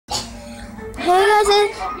Hey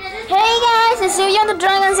guys, it's Young the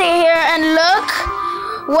Dragon's here, and look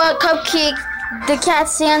what Cupcake, the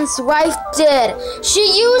cat's wife, did. She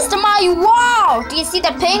used my wall. Do you see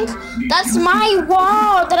the pink? That's my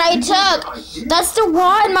wall that I took. That's the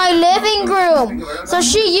wall in my living room. So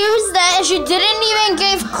she used that, and she didn't even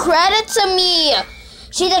give credit to me.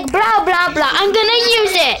 She's like, blah, blah, blah, I'm gonna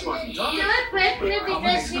use it.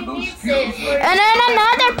 And then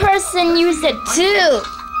another person used it too.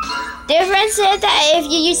 Difference is that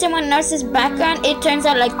if you use someone else's background, it turns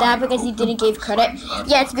out like that because you didn't give credit.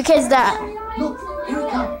 Yeah, it's because that.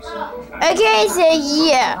 Okay, so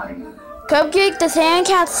yeah. Cupcake, the sand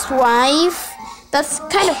cat's wife. That's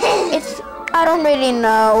kind of, I don't really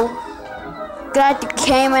know. Got the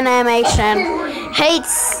Cayman animation. Hate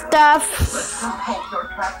stuff.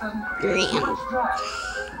 Green.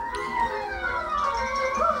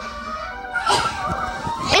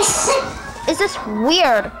 It's just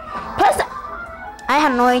weird. Plus, I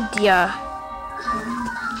have no idea.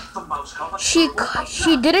 She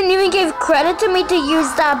didn't even give credit to me to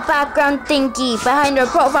use that background thingy behind her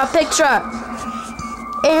profile picture.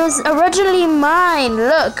 It was originally mine.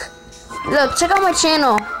 Look, check out my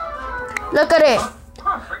channel. Look at it.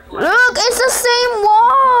 Look, it's the same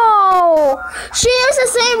wall. She used the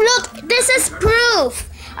same. Look, this is proof.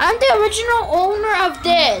 I'm the original owner of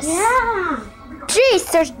this. Yeah. Jeez,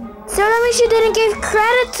 so that means she didn't give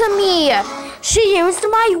credit to me. She used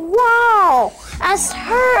my wall as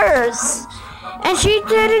hers. And she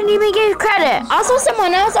didn't even give credit. Also,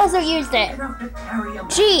 someone else also used it.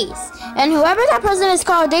 Jeez. And whoever that person is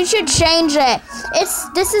called, they should change it.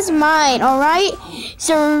 This is mine, alright?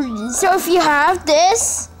 So if you have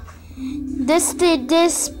this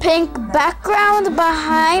pink background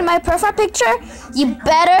behind my profile picture, you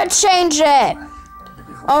better change it.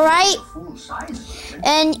 Alright?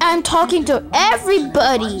 And I'm talking to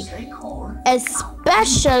everybody,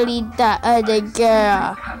 especially the other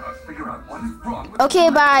girl. Okay,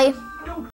 bye.